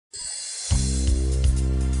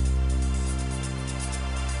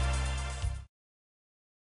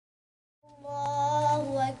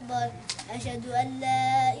أشهد أن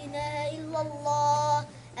لا إله إلا الله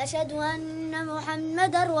أشهد أن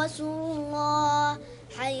محمدا رسول الله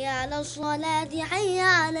حي على الصلاة حي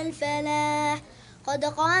على الفلاح قد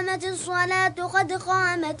قامت الصلاة قد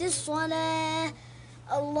قامت الصلاة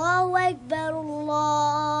الله أكبر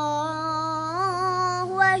الله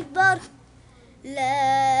أكبر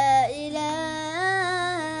لا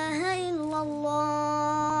إله إلا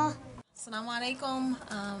الله. Assalamu alaikum.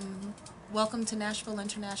 Welcome to Nashville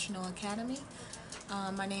International Academy.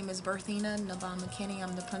 My name is Berthina Naban McKinney.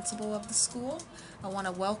 I'm the principal of the school. I want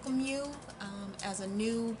to welcome you as a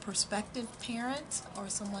new prospective parent or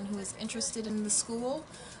someone who is interested in the school.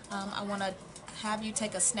 I want to have you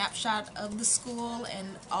take a snapshot of the school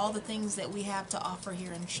and all the things that we have to offer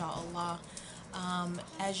here, inshallah.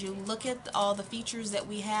 As you look at all the features that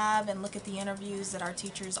we have and look at the interviews that our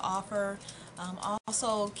teachers offer,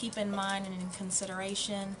 also keep in mind and in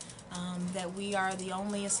consideration that we are the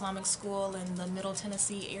only Islamic school in the Middle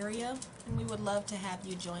Tennessee area, and we would love to have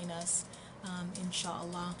you join us,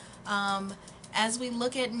 inshallah. As we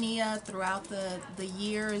look at NIA throughout the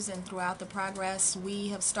years and throughout the progress, we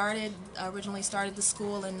have originally started the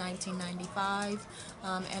school in 1995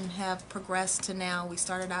 and have progressed to now. We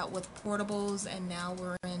started out with portables and now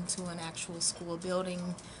we're into an actual school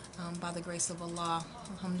building by the grace of Allah.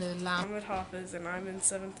 Alhamdulillah. I'm Hafiz and I'm in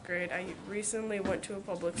 7th grade. I recently went to a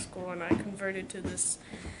public school and I converted to this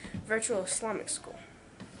virtual Islamic school.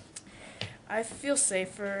 I feel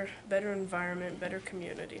safer, better environment, better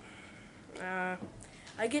community.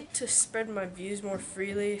 I get to spread my views more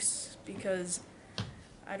freely because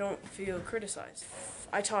I don't feel criticized.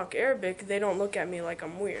 I talk Arabic, they don't look at me like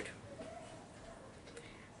I'm weird.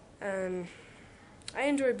 And I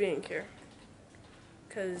enjoy being here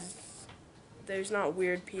because there's not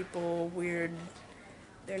weird people,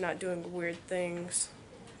 they're not doing weird things.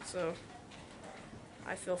 So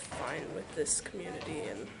I feel fine with this community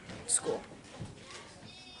and school.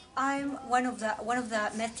 I'm one of the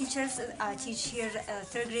math teachers. I teach here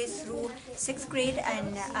 3rd grade through 6th grade,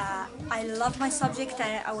 and I love my subject.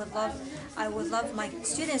 And I would love my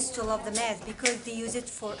students to love the math because they use it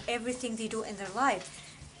for everything they do in their life.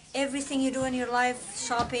 Everything you do in your life,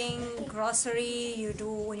 shopping, grocery, you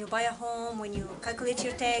do when you buy a home, when you calculate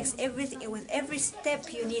your tax, everything. With every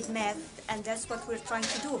step you need math, and that's what we're trying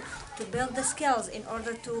to do, to build the skills in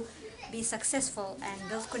order to be successful and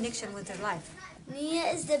build connection with their life.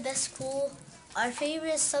 NIA is the best school. Our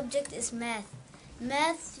favorite subject is math.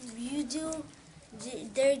 Math, you do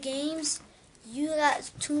their games, you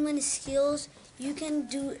got too many skills. You can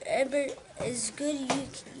do ever is good.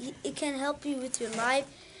 It can help you with your life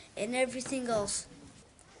and everything else.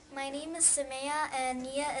 My name is Samaya and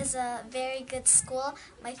NIA is a very good school.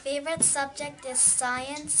 My favorite subject is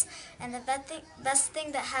science, and the best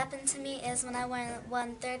thing that happened to me is when I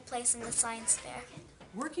won 3rd place in the science fair.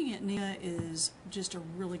 Working at NIA is just a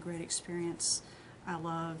really great experience. I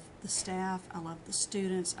love the staff, I love the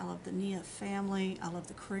students, I love the NIA family, I love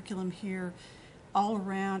the curriculum here. All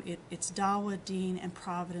around, it's Dawah, Deen, and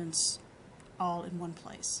Providence all in one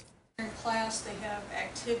place. In class they have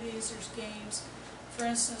activities, there's games. For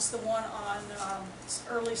instance, the one on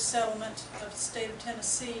early settlement of the state of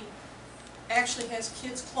Tennessee actually has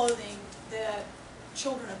kids' clothing that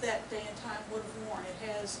children of that day and time would have worn. It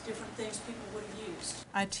has different things people would have used.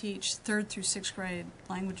 I teach 3rd through 6th grade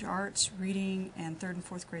language arts, reading, and 3rd and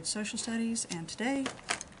 4th grade social studies, and today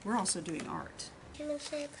we're also doing art.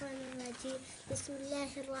 بسم الله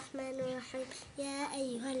الرحمن الرحيم يا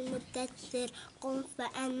أيها المدثر قم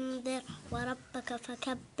فأنذر وربك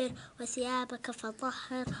فكبر وثيابك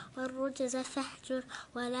فطهر والرجز فاهجر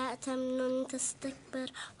ولا تمنن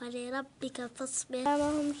تستكبر ولربك فاصبر.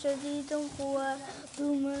 أمامهم شديد قوى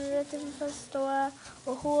ذو مرة فاستوى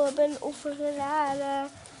وهو بالأفق الأعلى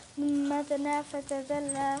ثم دنا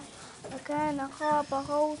فتدلى وكان قاب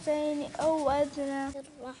قوسين أو أدنى.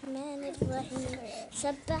 الرحمن الرحيم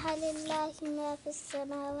سبح لله ما في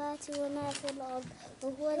السماوات وما في الأرض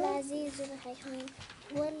وهو العزيز الحكيم.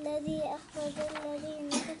 هو الذي أخرج الذين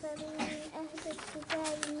كفروا من أهل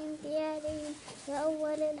الكتاب من ديارهم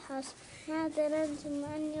لأول الحشر ما ظننتم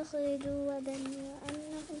أن يخرجوا وظنوا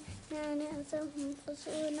أنهم مانعتهم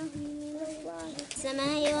حصونهم من الله.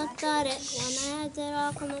 السماء والطارق وما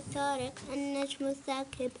أدراك ما الطارق النجم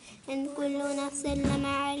الثاقب إن كل نفس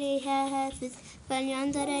لما عليها حافظ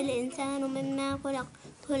فلينظر الإنسان مما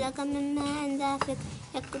خلق من ماء دافق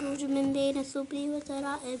يخرج من بين الصلب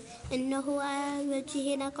والترائب إنه على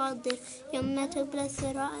وجهه لقادر يوم تبلى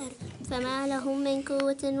السرائر فما له من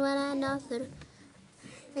قوة ولا ناصر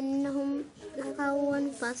إنهم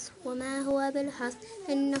يقرؤون فصل وما هو بالحصر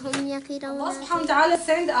إنهم يقرؤون. Allah subhanahu wa ta'ala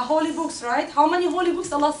sent a holy books, right? How many holy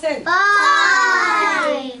books Allah sent?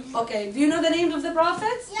 5. Okay, do you know the names of the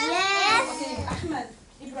prophets? Yes. Okay, Ahmed,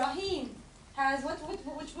 Ibrahim has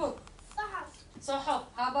which book? Sahaf.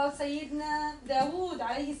 How about Sayyidina Dawood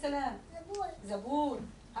alayhi salam? Zabur.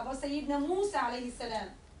 How about Sayyidina Musa alayhi salam?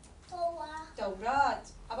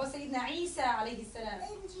 Tawrat. How about Sayyidina Isa alayhi salam?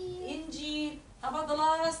 Injil. How about the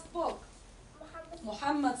last book?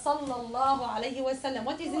 Muhammad sallallahu alayhi wa sallam.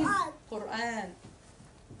 What is his? Quran.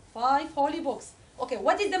 5 holy books. Okay,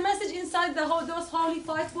 what is the message inside those holy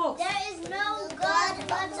 5 books? There is no God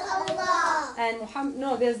but Allah. And Muhammad,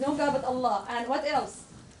 no, there's no God but Allah. And what else?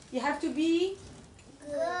 You have to be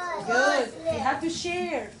good. You have to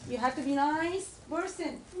share. You have to be nice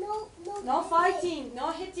person. No fighting,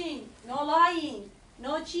 no hitting, no lying,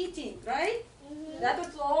 no cheating, right?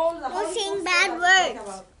 That's all the holy saying books bad are words. talking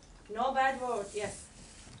about. No bad words, yes.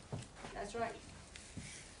 That's right.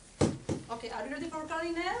 Okay, are you ready for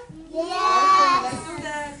recording now? Okay, let's do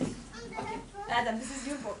that. Okay, Adam, this is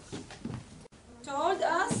your book. Told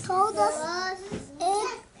us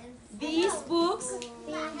these books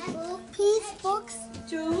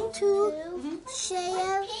to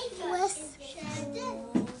share with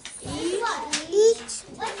each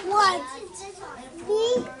one.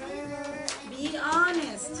 be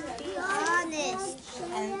honest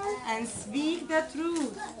and speak the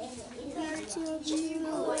truth.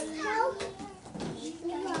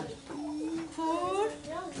 Poor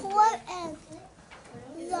and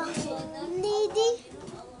the needy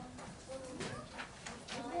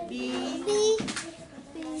be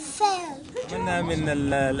fair. أتمنى من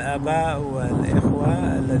الآباء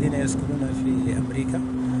والإخوة الذين يسكنون في أمريكا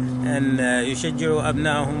أن يشجعوا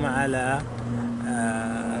أبنائهم على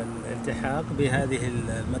الالتحاق بهذه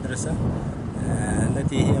المدرسة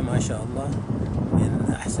التي هي ما شاء الله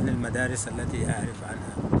من أحسن المدارس التي أعرف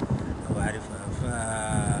عنها أو أعرفها.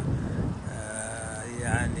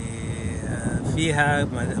 يعني فيها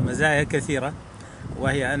مزايا كثيرة،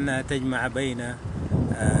 وهي أنها تجمع بين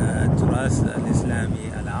التراث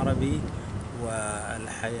الإسلامي العربي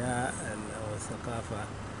والحياة والثقافة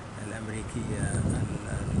الأمريكية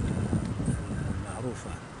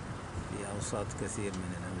المعروفة في أوساط كثير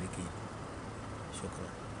من الأمريكيين. شكرا.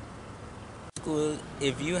 School,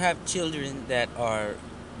 if you have children that are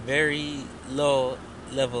very low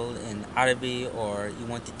level in Arabic, or you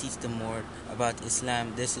want to teach them more about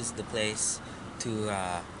Islam, this is the place to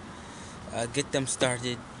get them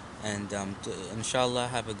started and to inshallah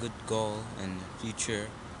have a good goal and future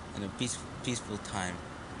and a peaceful time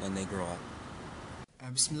when they grow up.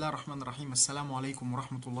 Bismillah ar-Rahman ar-Rahim. Assalamu alaikum wa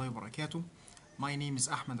rahmatullahi wa barakatuh. My name is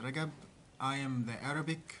Ahmed Ragab. I am the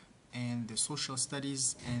Arabic and the Social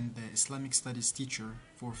Studies and the Islamic Studies teacher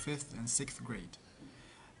for 5th and 6th grade.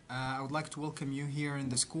 I would like to welcome you here in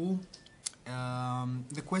the school.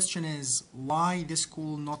 The question is, why this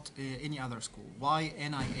school, not any other school? Why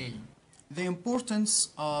NIA? The importance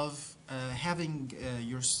of having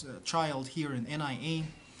your child here in NIA,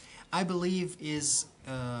 I believe, is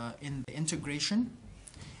in the integration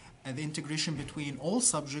between all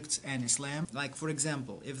subjects and Islam. Like, for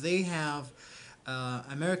example, if they have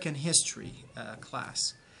American history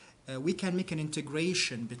class, we can make an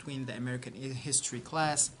integration between the American history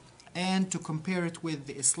class and to compare it with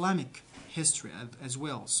the Islamic history as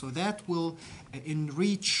well. So that will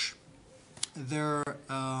enrich their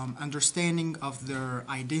understanding of their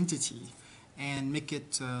identity and make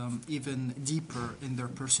it even deeper in their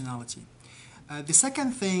personality. The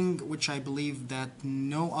second thing, which I believe that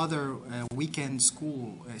no other weekend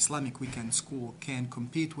school, Islamic weekend school, can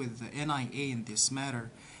compete with the NIA in this matter,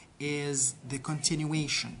 is the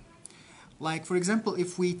continuation. Like, for example,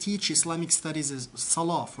 if we teach Islamic studies as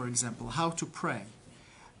Salah, for example, how to pray.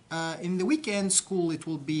 In the weekend school, it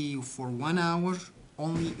will be for 1 hour,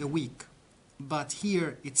 only a week. But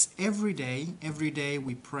here, it's every day. Every day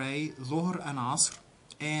we pray Dhuhr and Asr,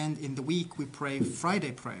 and in the week we pray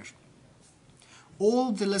Friday prayer.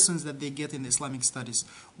 All the lessons that they get in the Islamic studies,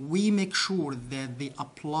 we make sure that they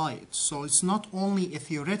apply it. So it's not only a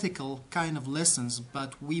theoretical kind of lessons,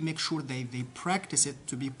 but we make sure they practice it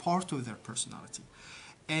to be part of their personality.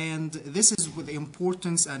 And this is with the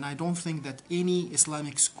importance, and I don't think that any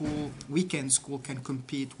Islamic school, weekend school, can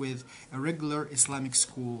compete with a regular Islamic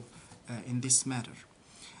school in this matter.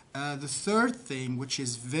 The third thing, which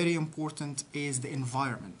is very important, is the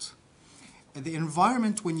environment. The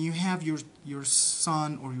environment, when you have your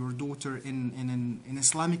son or your daughter in an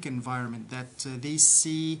Islamic environment, that they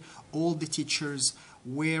see all the teachers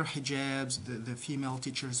wear hijabs, the female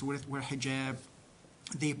teachers wear hijab,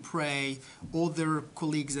 they pray, all their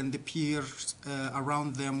colleagues and the peers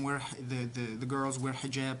around them wear the girls wear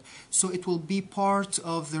hijab. So it will be part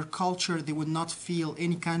of their culture. They would not feel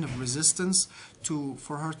any kind of resistance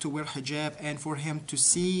for her to wear hijab and for him to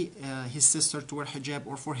see his sister to wear hijab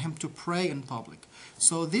or for him to pray in public.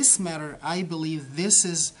 So this matter, I believe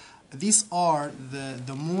these are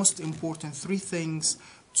the most important three things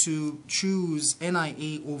to choose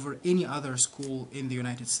NIA over any other school in the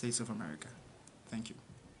United States of America. Thank you.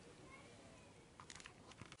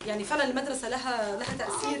 يعني فعلا المدرسة لها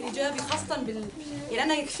تأثير إيجابي خاصة يعني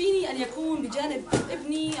أنا يكفيني أن يكون بجانب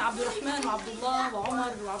ابني عبد الرحمن وعبد الله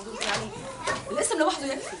وعمر يعني الاسم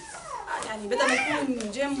لوحده يكفي يعني بدل ما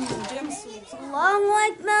يكون جيمس الله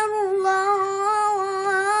أكبر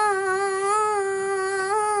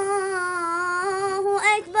الله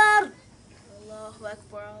أكبر الله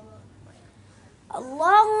أكبر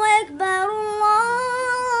الله أكبر الله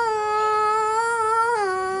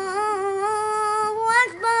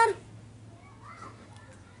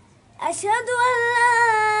أشهد أن لا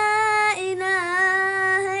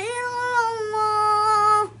إله إلا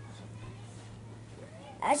الله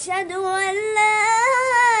أشهد أن لا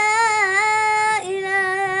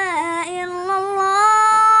إله إلا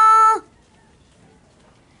الله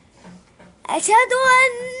أشهد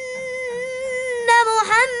أن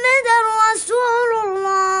محمدا رسول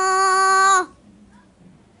الله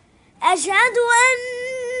أشهد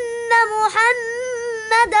أن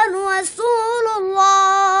محمدا رسول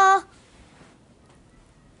الله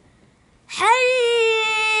حي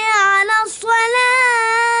على الصلاة.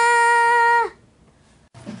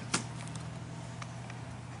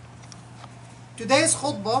 Today's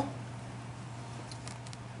khutbah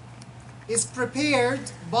is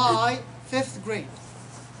prepared by 5th grade.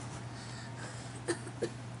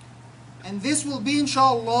 And this will be,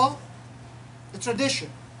 inshallah, a tradition.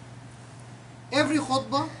 Every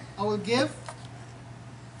khutbah I will give,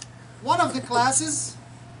 one of the classes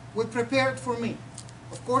will prepare it for me.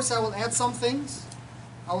 Of course, I will add some things,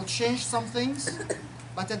 I will change some things,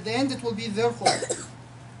 but at the end it will be their khutbah.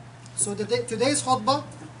 So today's khutbah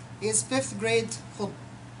is 5th grade khutbah.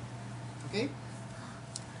 Okay?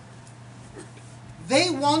 They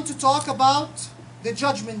want to talk about the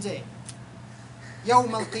Judgment Day,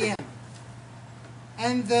 Yawm al-Qiyamah,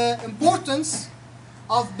 and the importance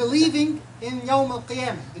of believing in Yawm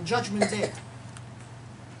al-Qiyamah, the Judgment Day.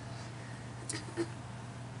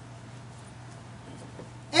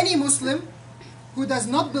 Any Muslim who does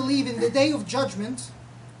not believe in the Day of Judgment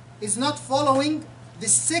is not following the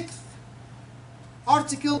 6th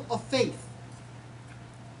article of faith.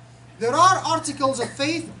 There are articles of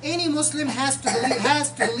faith any Muslim has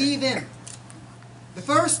to believe in. The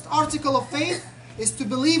first article of faith is to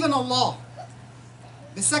believe in Allah.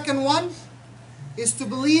 The second one is to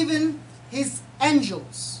believe in His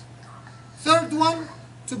angels. Third one,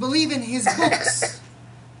 to believe in His books.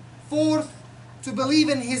 Fourth, to believe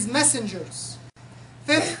in His messengers.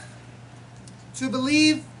 Fifth, to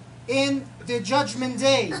believe in the Judgment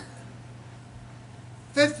Day.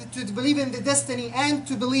 Fifth, to believe in the destiny, and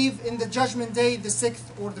to believe in the Judgment Day, the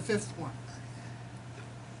 6th or the 5th one.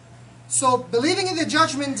 So believing in the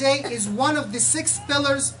Judgment Day is one of the 6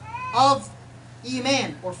 pillars of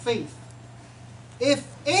Iman or faith. If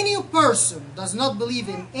any person does not believe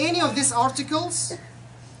in any of these articles,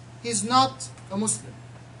 he is not a Muslim.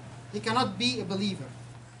 He cannot be a believer.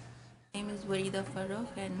 My name is Warida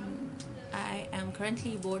Farooq and I am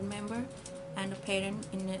currently a board member and a parent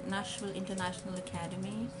in the Nashville International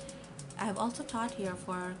Academy. I have also taught here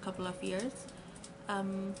for a couple of years.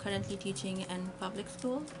 I'm currently teaching in public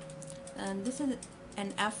school. And this is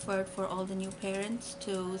an effort for all the new parents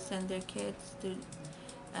to send their kids to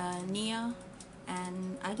NIA,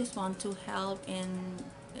 and I just want to help in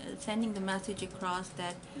sending the message across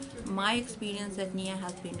that my experience at NIA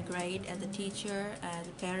has been great as a teacher, as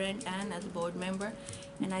a parent, and as a board member.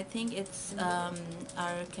 And I think it's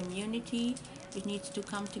our community which needs to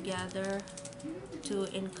come together to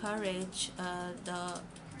encourage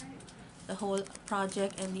the whole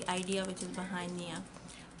project and the idea which is behind NIA.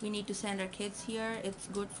 We need to send our kids here. It's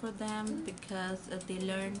good for them because they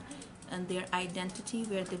learn their identity,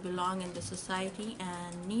 where they belong in the society,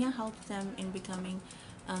 and NIA helps them in becoming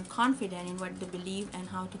confident in what they believe and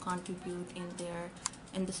how to contribute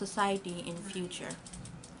in the society in future.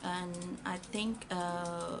 And I think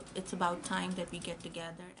it's about time that we get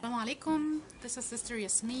together. Assalamu alaikum. This is Sister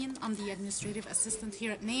Yasmin. I'm the administrative assistant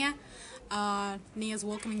here at NIA. NIA is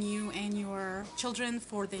welcoming you and your children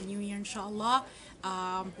for the new year, inshallah.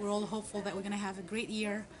 We're all hopeful that we're going to have a great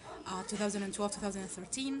year,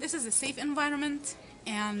 2012-2013. This is a safe environment.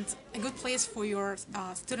 and a good place for your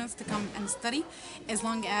students to come and study, as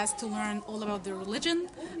long as to learn all about their religion,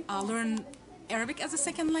 learn Arabic as a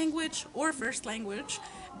second language or first language.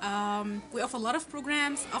 We offer a lot of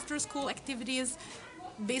programs, after school activities.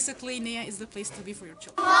 Basically, NIA is the place to be for your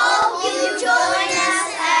children. Hope you join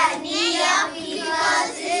us at NIA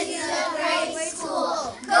because it's a